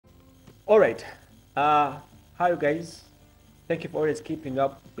All right. Hi you guys. Thank you for always keeping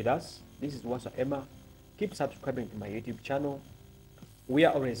up with us. This is Wasa Emma. Keep subscribing to my YouTube channel. We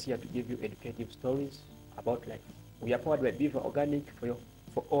are always here to give you educative stories about life. We are powered by Beaver Organic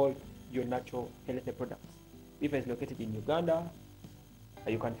for all your natural healthy products. Beaver is located in Uganda.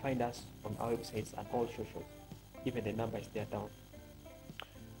 You can find us on our websites and all socials. Even the number is there down.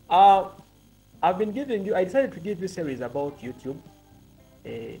 Uh, I decided to give this series about YouTube.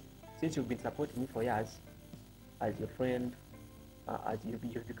 Since you've been supporting me for years as your friend, as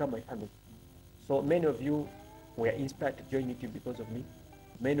you've become my family. So many of you were inspired to join YouTube because of me.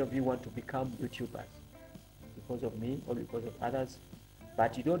 Many of you want to become YouTubers because of me or because of others,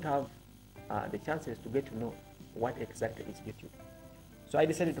 but you don't have the chances to get to know what exactly is YouTube. So I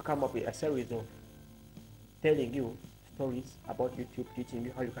decided to come up with a series of telling you stories about YouTube, teaching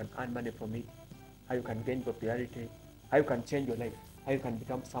you how you can earn money from it, how you can gain popularity, how you can change your life, how you can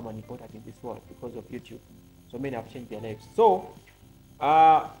become someone important in this world because of YouTube. So many have changed their lives. So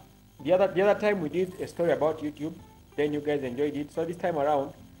the other time we did a story about YouTube, then you guys enjoyed it. So this time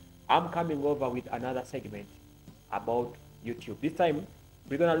around, I'm coming over with another segment about YouTube. This time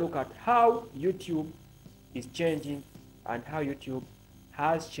we're gonna look at how YouTube is changing and how YouTube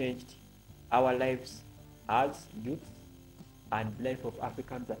has changed our lives as youth and life of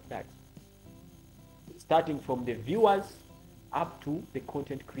Africans at large. Starting from the viewers up to the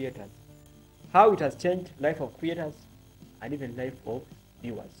content creators. How it has changed life of creators and even life of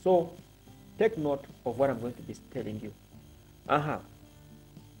viewers. So take note of what I'm going to be telling you.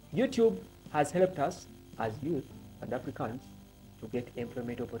 YouTube has helped us as youth and Africans to get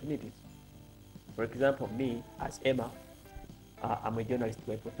employment opportunities. For example, me as Emma, I'm a journalist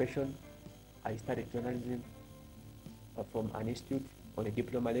by profession. I studied journalism from an institute on a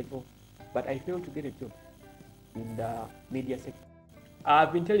diploma level, but I failed to get a job in the media sector.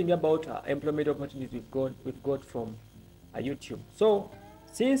 I've been telling you about employment opportunities we've got from YouTube. So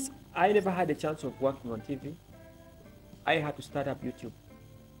since I never had a chance of working on TV, I had to start up YouTube,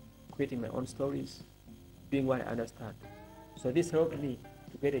 creating my own stories, doing what I understand. So this helped me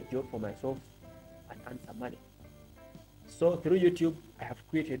to get a job for myself and earn some money. So through YouTube, I have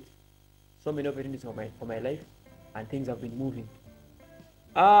created so many opportunities for my life, and things have been moving.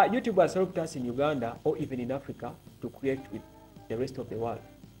 YouTube has helped us in Uganda or even in Africa to create with the rest of the world.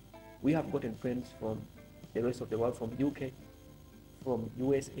 We have gotten friends from the rest of the world, from UK, from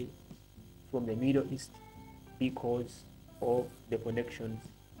USA, from the Middle East, because of the connections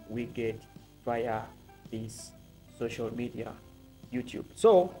we get via this social media, YouTube.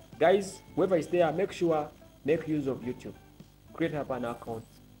 So guys, whoever is there, make use of YouTube. Create up an account,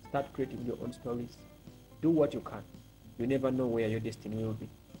 start creating your own stories. Do what you can. You never know where your destiny will be.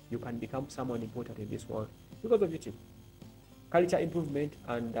 You can become someone important in this world because of YouTube. Culture improvement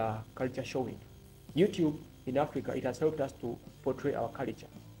and culture showing. YouTube in Africa, it has helped us to portray our culture.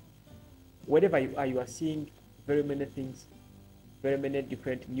 Wherever you are seeing very many things, very many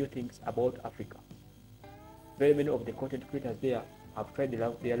different new things about Africa. Very many of the content creators there have tried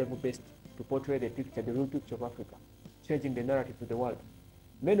their level best to portray the real picture of Africa, changing the narrative to the world.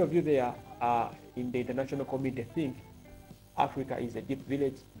 Many of you there in the international community think Africa is a deep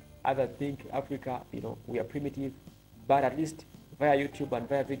village. Others think Africa, we are primitive. But at least via YouTube and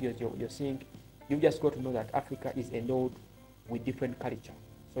via videos you're seeing, you just got to know that Africa is a node with different culture.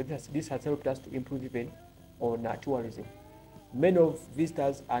 So this has helped us to improve even on tourism. Many of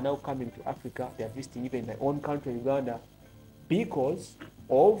visitors are now coming to Africa. They are visiting even my own country, Uganda, because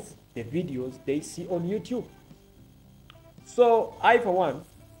of the videos they see on YouTube. So I, for one,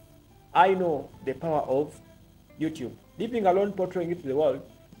 I know the power of YouTube, leaving alone portraying it to the world,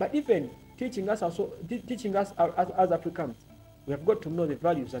 but even teaching us as Africans. We have got to know the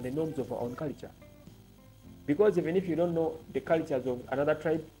values and the norms of our own culture. Because even if you don't know the cultures of another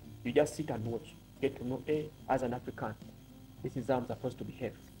tribe, you just sit and watch. Get to know, as an African, this is how I'm supposed to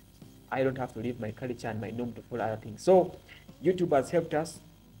behave. I don't have to leave my culture and my norm to follow other things. So YouTube has helped us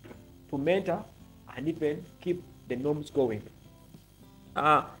to mentor and even keep the norms going.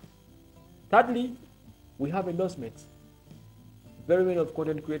 Thirdly, we have endorsements. Very many of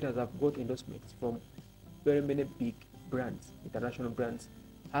content creators have got endorsements from very many big brands, international brands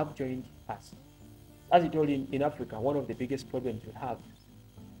have joined us. As I told you, in Africa, one of the biggest problems we have,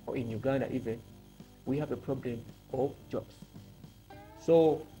 or in Uganda even, we have a problem of jobs.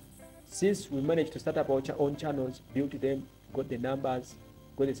 So since we managed to start up our own channels, build them, got the numbers,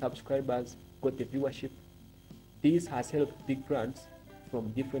 got the subscribers, got the viewership, this has helped big brands from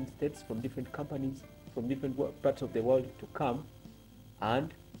different states, from different companies, from different parts of the world to come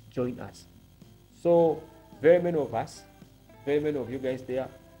and join us. So very many of us, very many of you guys there,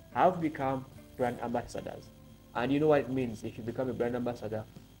 have become brand ambassadors. And you know what it means if you become a brand ambassador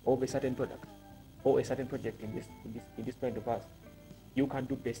of a certain product or a certain project in this point of us. You can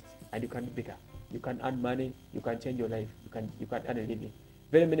do best and you can do better. You can earn money, you can change your life, you can earn a living.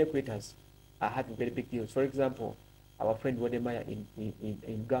 Very many creators are having very big deals. For example, our friend Wodemaya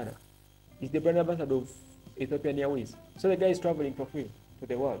in Ghana is the brand ambassador of Ethiopian Airways. So the guy is traveling for free to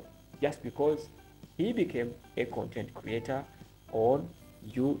the world just because he became a content creator on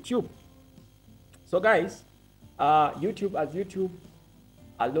YouTube. So guys, YouTube,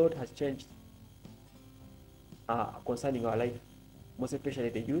 a lot has changed concerning our life, most especially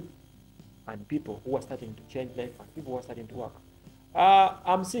the youth and people who are starting to change life and people who are starting to work.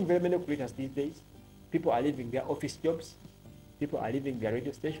 I'm seeing very many creators these days. People are leaving their office jobs. People are leaving their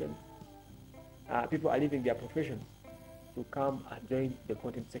radio station. People are leaving their profession to come and join the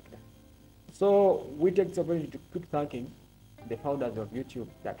content sector. So we take this opportunity to keep thanking the founders of YouTube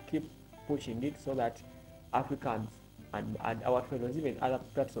that keep pushing it so that Africans and our fellows, even other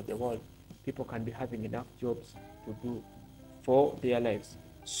parts of the world, people can be having enough jobs to do for their lives.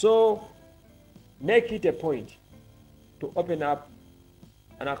 So make it a point to open up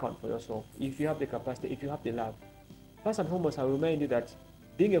an account for yourself if you have the capacity, if you have the love. First and foremost, I remind you that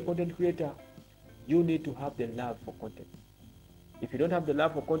being a content creator, you need to have the love for content. If you don't have the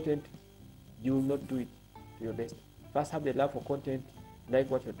love for content, you will not do it to your best. First, have the love for content, like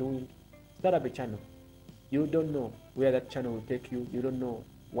what you're doing. Start up a channel. You don't know where that channel will take you. You don't know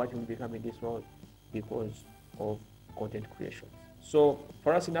what you will become in this world because of content creation. So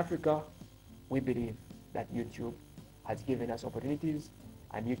for us in Africa, we believe that YouTube has given us opportunities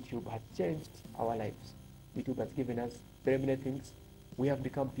and YouTube has changed our lives. YouTube has given us very many things. We have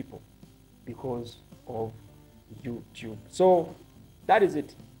become people because of YouTube. So that is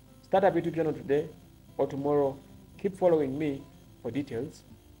it. Start a YouTube channel today or tomorrow. Keep following me for details,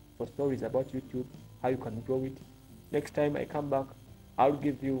 for stories about YouTube, how you can grow it. Next time I come back, I'll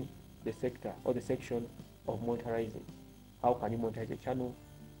give you the sector or the section of monetizing. How can you monetize a channel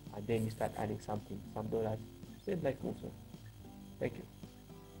and then you start earning something, some dollars. Same like also. Thank you.